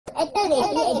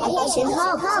Education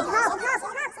Hub.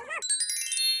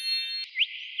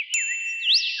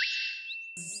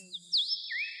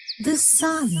 The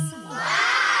sun.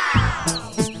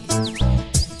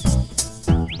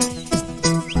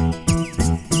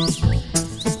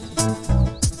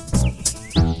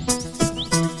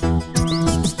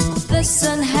 The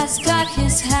sun has got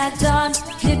his hat on,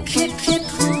 hip hip hip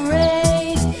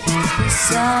hooray. The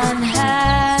sun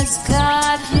has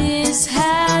got his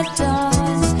hat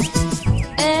on,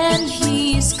 and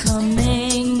he's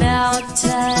coming out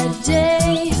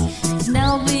today.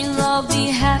 Now we'll all be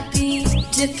happy,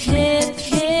 hip hip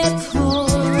hip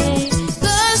hooray.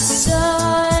 The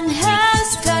sun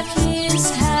has got his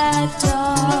hat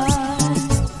on,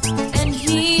 and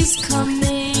he's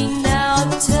coming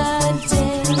out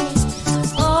today.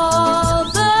 All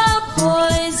the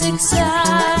boys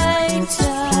excited,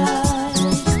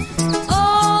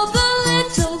 all the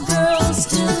little girls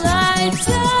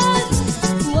delighted.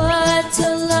 What a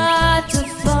lot of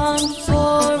fun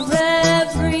for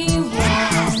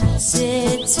everyone,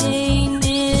 sitting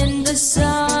in the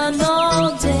sun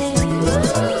all day.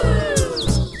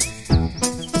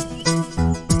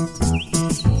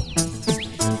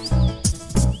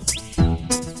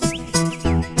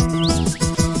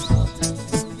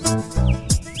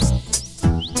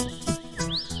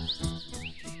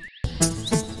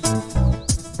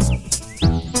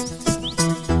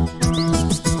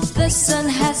 The sun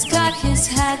has got his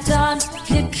hat on,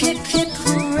 hip hip hip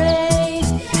hooray.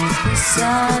 The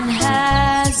sun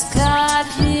has got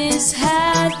his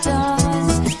hat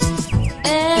on,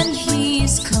 and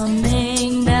he's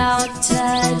coming out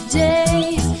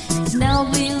today. Now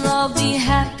we'll all be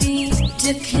happy,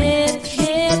 hip hip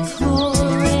hip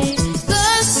hooray.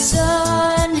 The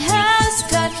sun has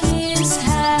got his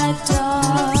hat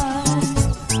on,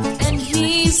 and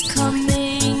he's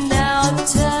coming out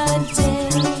today.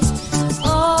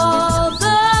 All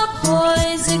the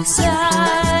boys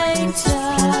excited,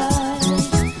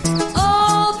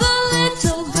 all the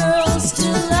little girls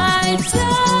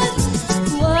delighted.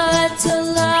 What a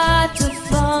lot of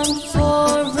fun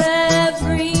for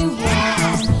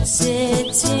everyone,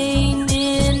 sitting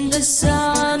in the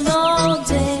sun all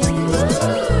day.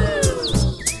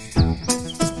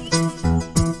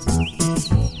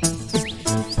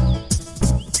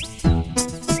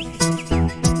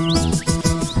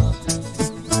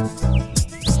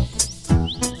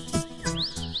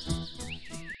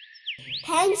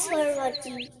 Thanks for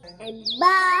watching and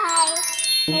bye.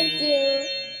 Thank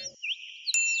you.